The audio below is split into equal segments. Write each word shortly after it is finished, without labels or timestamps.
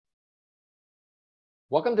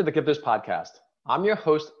Welcome to the Gifters Podcast. I'm your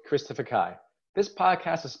host, Christopher Kai. This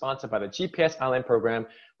podcast is sponsored by the GPS Online Program,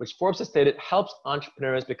 which Forbes has stated helps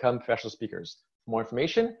entrepreneurs become professional speakers. For more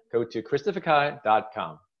information, go to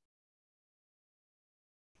christopherkai.com.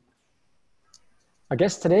 Our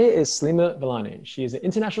guest today is Saleema Vellani. She is an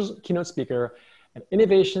international keynote speaker, an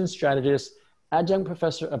innovation strategist, adjunct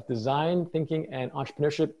professor of design thinking and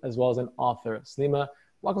entrepreneurship, as well as an author. Saleema,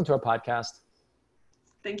 welcome to our podcast.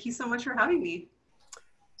 Thank you so much for having me.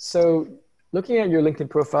 So looking at your LinkedIn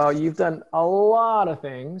profile, you've done a lot of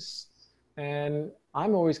things, and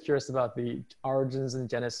I'm always curious about the origins and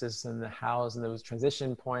genesis and the hows and those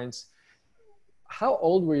transition points. How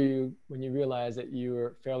old were you when you realized that you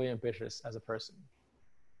were fairly ambitious as a person?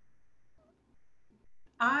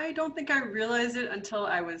 I don't think I realized it until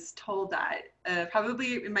I was told that,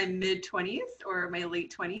 probably in my mid-20s or my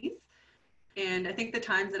late 20s. And I think the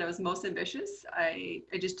times that I was most ambitious, I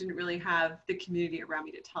just didn't really have the community around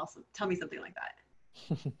me to tell me something like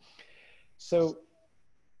that. So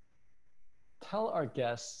tell our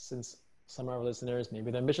guests, since some of our listeners,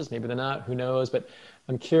 maybe they're ambitious, maybe they're not, who knows, but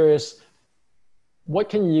I'm curious, what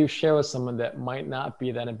can you share with someone that might not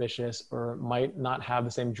be that ambitious or might not have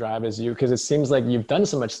the same drive as you? Because it seems like you've done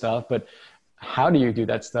so much stuff, but how do you do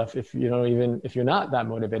that stuff if you're not that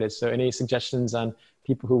motivated? So any suggestions on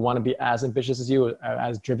people who want to be as ambitious as you,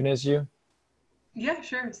 as driven as you? Yeah,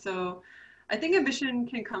 sure. So I think ambition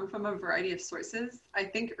can come from a variety of sources. I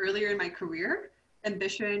think earlier in my career,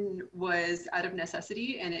 ambition was out of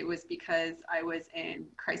necessity, and it was because I was in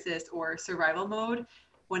crisis or survival mode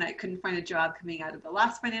when I couldn't find a job coming out of the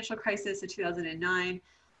last financial crisis of 2009.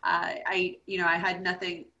 I had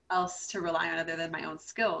nothing else to rely on other than my own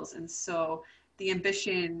skills. And so the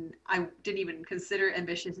ambition, I didn't even consider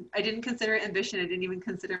ambition. I didn't consider ambition. I didn't even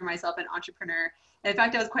consider myself an entrepreneur. And in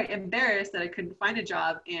fact, I was quite embarrassed that I couldn't find a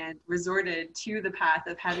job and resorted to the path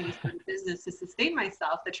of having to start a business to sustain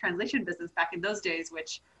myself, the translation business back in those days,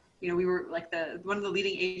 which, we were like one of the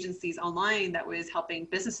leading agencies online that was helping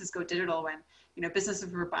businesses go digital when,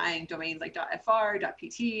 businesses were buying domains like .fr,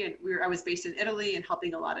 .pt, and I was based in Italy and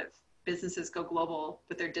helping a lot of businesses go global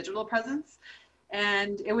with their digital presence.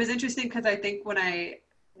 And it was interesting because I think when I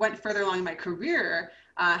went further along in my career,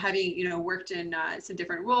 having, worked in some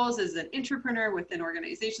different roles as an entrepreneur within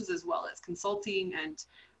organizations, as well as consulting, and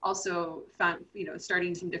also found,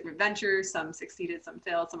 starting some different ventures, some succeeded, some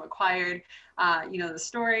failed, some acquired, the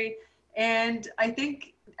story. And I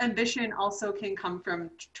think ambition also can come from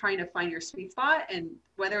trying to find your sweet spot, and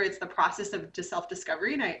whether it's the process of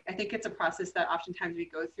self-discovery. And I think it's a process that oftentimes we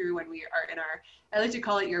go through when we are in I like to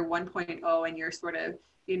call it your 1.0, and you're sort of,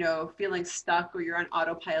 feeling stuck, or you're on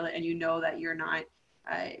autopilot and that you're not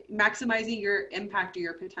maximizing your impact or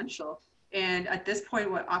your potential. And at this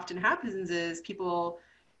point, what often happens is people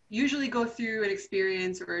usually go through an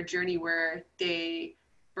experience or a journey where they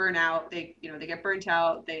burn out, they get burnt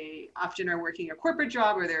out. They often are working a corporate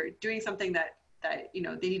job, or they're doing something that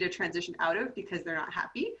they need to transition out of because they're not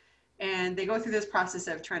happy. And they go through this process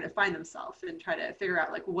of trying to find themselves and try to figure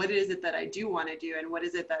out, like, what is it that I do want to do, and what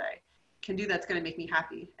is it that I can do that's going to make me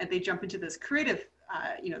happy. And they jump into this creative,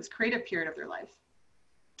 this creative period of their life.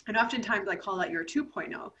 And oftentimes I call that your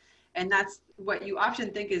 2.0. And that's what you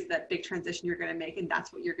often think is that big transition you're going to make, and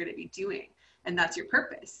that's what you're going to be doing, and that's your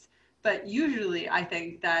purpose. But usually I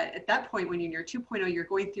think that at that point, when you're in your 2.0, you're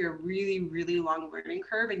going through a really, really long learning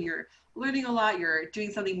curve, and you're learning a lot. You're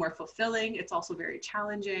doing something more fulfilling. It's also very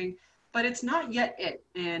challenging, but it's not yet it.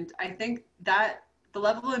 And I think that the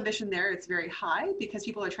level of ambition there, it's very high because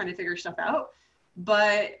people are trying to figure stuff out.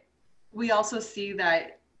 But we also see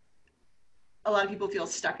that a lot of people feel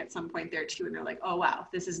stuck at some point there too. And they're like, oh, wow,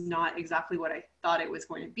 this is not exactly what I thought it was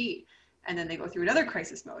going to be. And then they go through another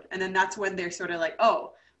crisis mode. And then that's when they're sort of like,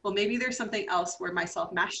 oh, well, maybe there's something else where my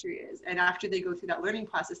self-mastery is. And after they go through that learning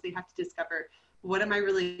process, they have to discover, what am I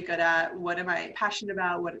really good at? What am I passionate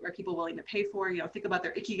about? What are people willing to pay for? Think about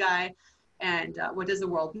their ikigai, and what does the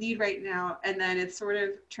world need right now? And then it's sort of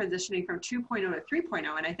transitioning from 2.0 to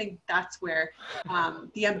 3.0. And I think that's where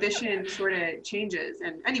the ambition sort of changes.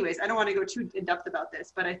 And anyways, I don't want to go too in depth about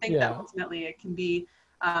this, but I think that ultimately it can be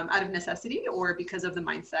out of necessity, or because of the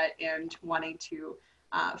mindset and wanting to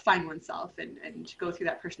find oneself and go through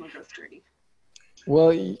that personal growth journey. Well,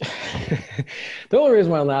 the only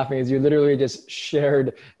reason why I'm laughing is you literally just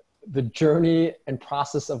shared the journey and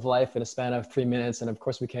process of life in a span of 3 minutes. And of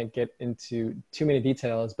course, we can't get into too many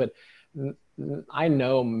details, but I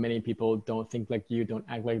know many people don't think like you, don't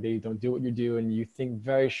act like they don't do what you do, and you think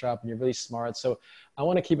very sharp and you're really smart. So I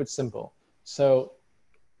want to keep it simple. So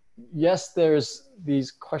yes, there's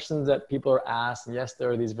these questions that people are asked, and yes,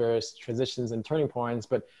 there are these various transitions and turning points,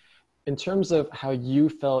 but in terms of how you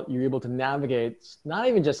felt you were able to navigate not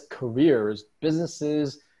even just careers,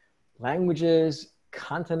 businesses, languages,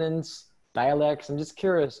 continents, dialects. I'm just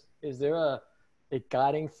curious, is there a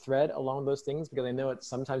guiding thread along those things? Because I know it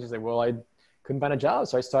sometimes you say, well, I couldn't find a job,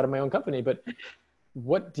 so I started my own company. But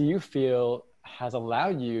what do you feel has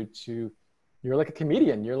allowed you to, you're like a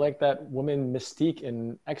comedian. You're like that woman Mystique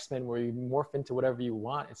in X-Men where you morph into whatever you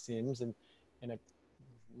want, it seems, and in a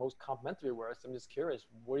most complimentary words. I'm just curious,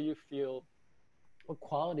 what do you feel, what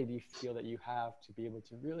quality do you feel that you have to be able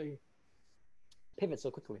to really pivot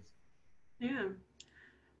so quickly? Yeah.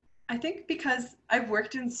 I think because I've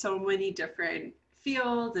worked in so many different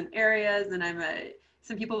fields and areas, and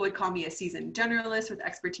some people would call me a seasoned generalist with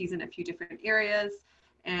expertise in a few different areas.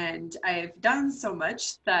 And I've done so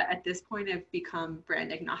much that at this point I've become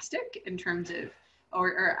brand agnostic in terms of,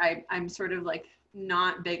 I'm sort of like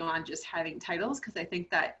not big on just having titles, because I think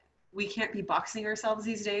that we can't be boxing ourselves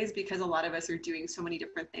these days because a lot of us are doing so many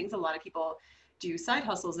different things. A lot of people do side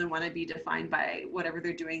hustles and want to be defined by whatever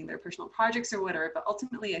they're doing, their personal projects or whatever. But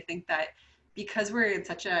ultimately, I think that because we're in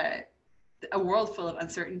such a world full of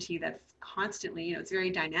uncertainty that's constantly, it's very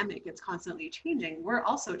dynamic, it's constantly changing, we're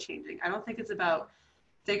also changing. I don't think it's about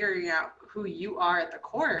figuring out who you are at the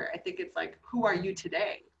core. I think it's like, who are you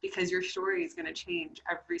today? Because your story is going to change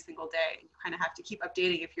every single day. You kind of have to keep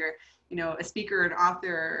updating. If you're, a speaker, an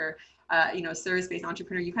author, or service-based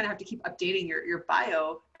entrepreneur, you kind of have to keep updating your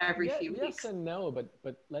bio every Yeah, few yes weeks. and no,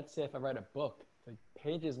 but let's say if I write a book, the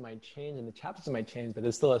pages might change and the chapters might change, but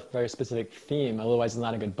there's still a very specific theme. Otherwise, it's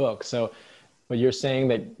not a good book. So, but you're saying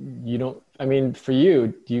that you don't. I mean, for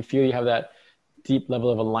you, do you feel you have that deep level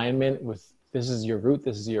of alignment with this is your root,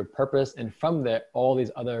 this is your purpose, and from there, all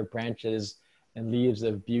these other branches and leaves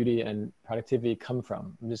of beauty and productivity come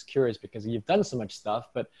from? I'm just curious because you've done so much stuff,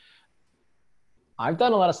 but I've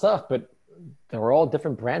done a lot of stuff, but they're all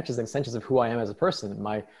different branches and extensions of who I am as a person.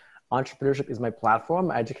 My entrepreneurship is my platform.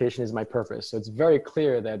 My education is my purpose. So it's very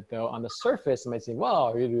clear that though on the surface, it might seem,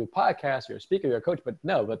 well, you do a podcast, you're a speaker, you're a coach, but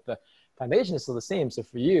no, but the foundation is still the same. So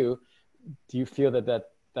for you, do you feel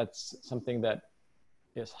that's something that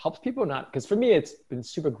helps people or not? Because for me, it's been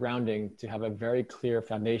super grounding to have a very clear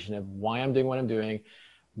foundation of why I'm doing what I'm doing,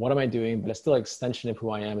 what am I doing, but it's still an extension of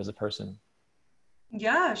who I am as a person.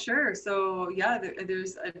 Yeah, sure. So yeah,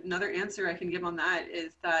 there's another answer I can give on that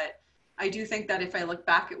is that I do think that if I look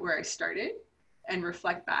back at where I started and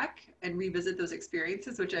reflect back and revisit those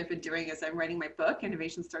experiences, which I've been doing as I'm writing my book,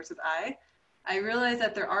 Innovation Starts with I realize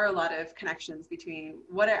that there are a lot of connections between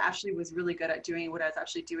what I actually was really good at doing, what I was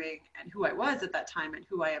actually doing, and who I was at that time and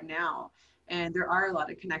who I am now. And there are a lot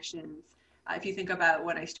of connections. If you think about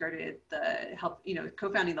when I started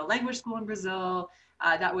co-founding the language school in Brazil,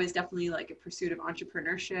 that was definitely like a pursuit of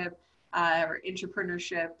entrepreneurship or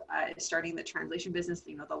entrepreneurship, starting the translation business,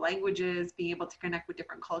 the languages, being able to connect with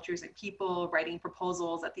different cultures and people, writing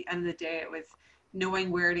proposals. At the end of the day, it was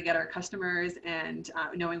knowing where to get our customers and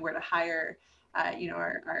knowing where to hire,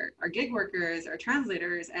 our gig workers, our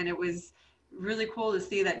translators. And it was really cool to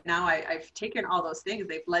see that now I've taken all those things,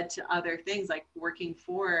 they've led to other things like working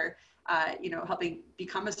for, helping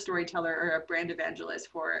become a storyteller or a brand evangelist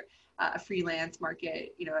for a freelance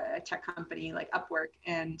market, a tech company like Upwork,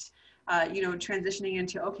 and transitioning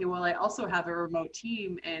into, okay, well, I also have a remote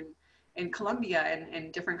team in Colombia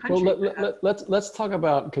and different Well, countries. let's talk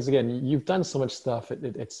about, because again, you've done so much stuff.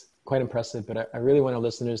 It's quite impressive, but I really want our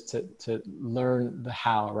listeners to learn the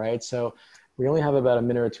how, right? So we only have about a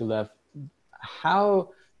minute or two left. How,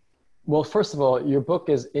 well, first of all, your book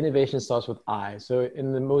is Innovation Starts with I. So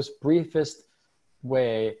in the most briefest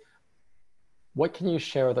way, what can you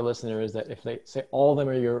share with the listeners that if they say all of them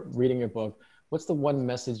are you're reading your book, what's the one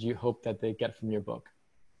message you hope that they get from your book?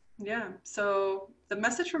 Yeah. So the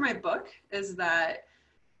message for my book is that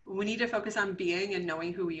we need to focus on being and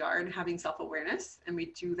knowing who we are and having self-awareness. And we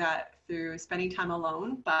do that through spending time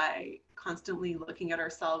alone by constantly looking at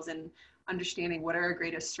ourselves and understanding what are our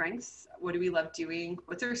greatest strengths, what do we love doing,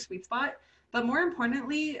 what's our sweet spot. But more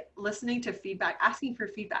importantly, listening to feedback, asking for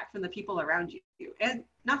feedback from the people around you. And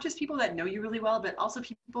not just people that know you really well, but also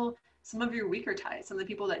people, some of your weaker ties, some of the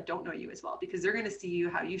people that don't know you as well, because they're going to see you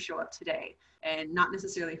how you show up today and not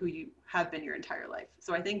necessarily who you have been your entire life.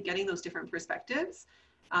 So I think getting those different perspectives,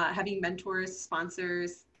 having mentors,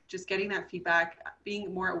 sponsors, just getting that feedback,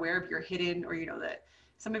 being more aware of your hidden, or that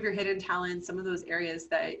some of your hidden talents, some of those areas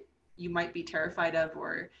that you might be terrified of,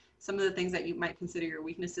 or some of the things that you might consider your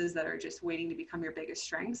weaknesses that are just waiting to become your biggest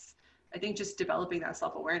strengths. I think just developing that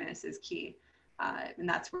self-awareness is key. And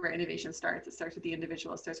that's where innovation starts. It starts with the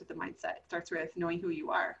individual, it starts with the mindset, it starts with knowing who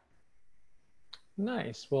you are.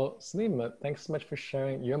 Nice. Well, Saleema, thanks so much for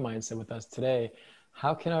sharing your mindset with us today.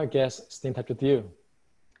 How can our guests stay in touch with you?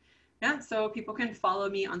 Yeah, so people can follow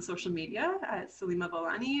me on social media at Saleema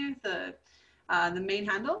Vellani, the main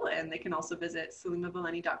handle, and they can also visit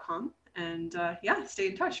saleemavellani.com and yeah, stay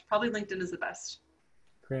in touch. Probably LinkedIn is the best.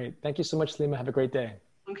 Great. Thank you so much, Saleema. Have a great day.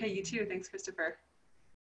 Okay, you too. Thanks, Christopher.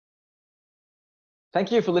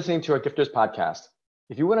 Thank you for listening to our Gifters podcast.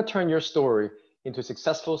 If you want to turn your story into a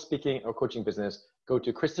successful speaking or coaching business, go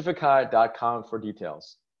to christopherkai.com for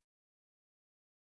details.